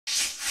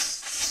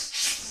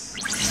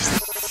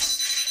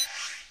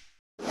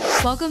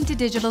Welcome to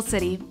Digital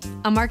City,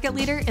 a market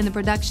leader in the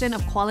production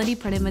of quality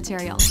printed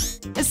material.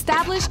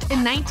 Established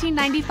in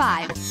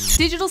 1995,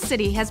 Digital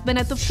City has been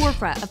at the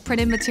forefront of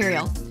printed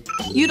material.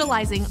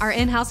 Utilizing our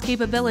in-house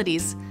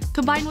capabilities,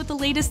 combined with the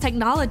latest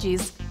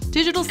technologies,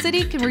 Digital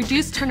City can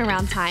reduce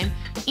turnaround time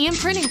and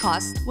printing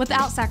costs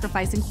without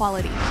sacrificing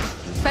quality.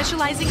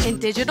 Specializing in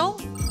digital,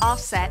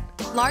 offset,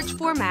 large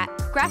format,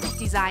 graphic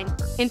design,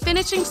 and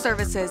finishing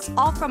services,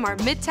 all from our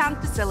Midtown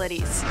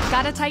facilities.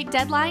 Got a tight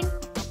deadline?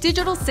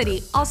 Digital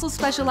City also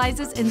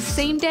specializes in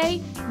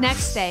same-day,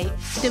 next-day,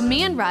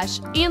 demand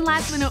rush, and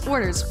last-minute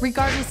orders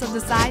regardless of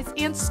the size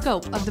and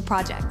scope of the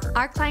project.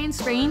 Our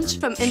clients range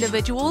from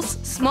individuals,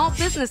 small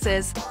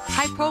businesses,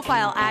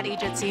 high-profile ad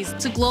agencies,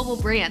 to global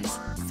brands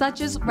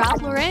such as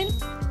Ralph Lauren,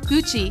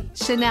 Gucci,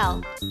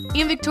 Chanel,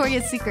 and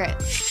Victoria's Secret.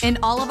 And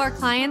all of our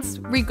clients,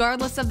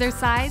 regardless of their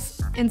size,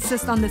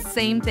 insist on the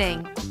same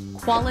thing: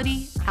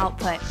 quality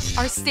output.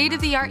 Our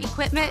state-of-the-art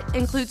equipment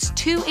includes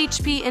 2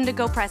 HP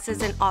indigo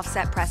presses and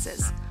offset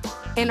presses.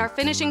 And our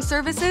finishing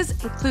services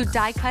include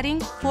die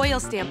cutting, foil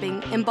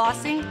stamping,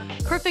 embossing,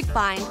 perfect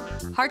bind,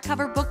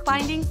 hardcover book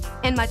binding,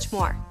 and much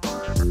more.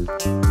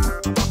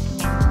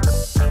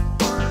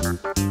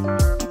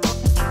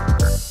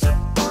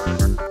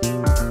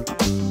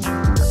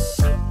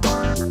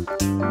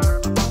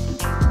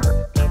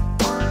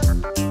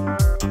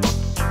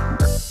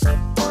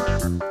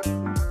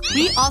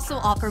 We also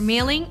offer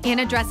mailing and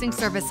addressing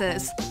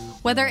services.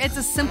 Whether it's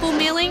a simple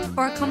mailing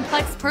or a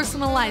complex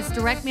personalized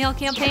direct mail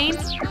campaign,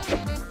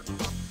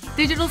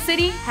 Digital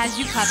City has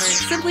you covered.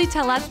 Simply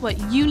tell us what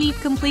you need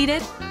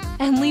completed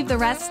and leave the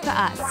rest to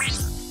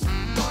us.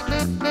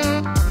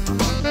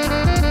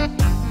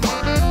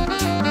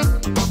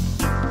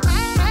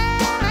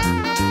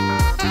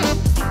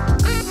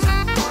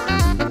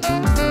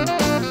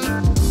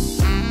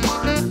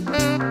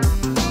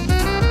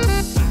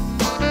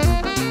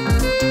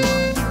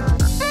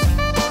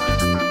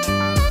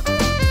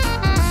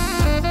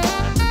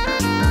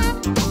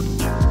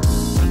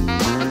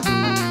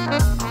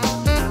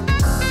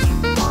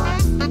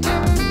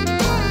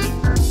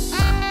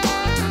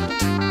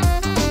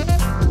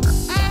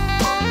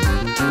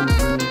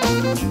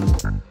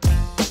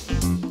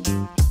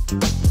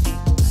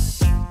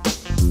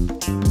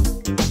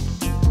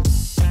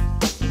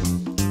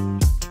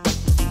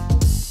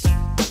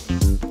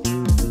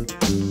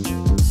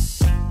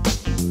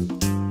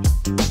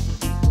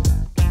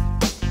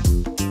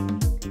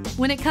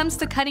 When it comes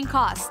to cutting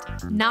cost,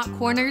 not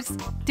corners,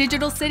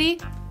 Digital City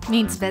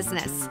means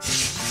business.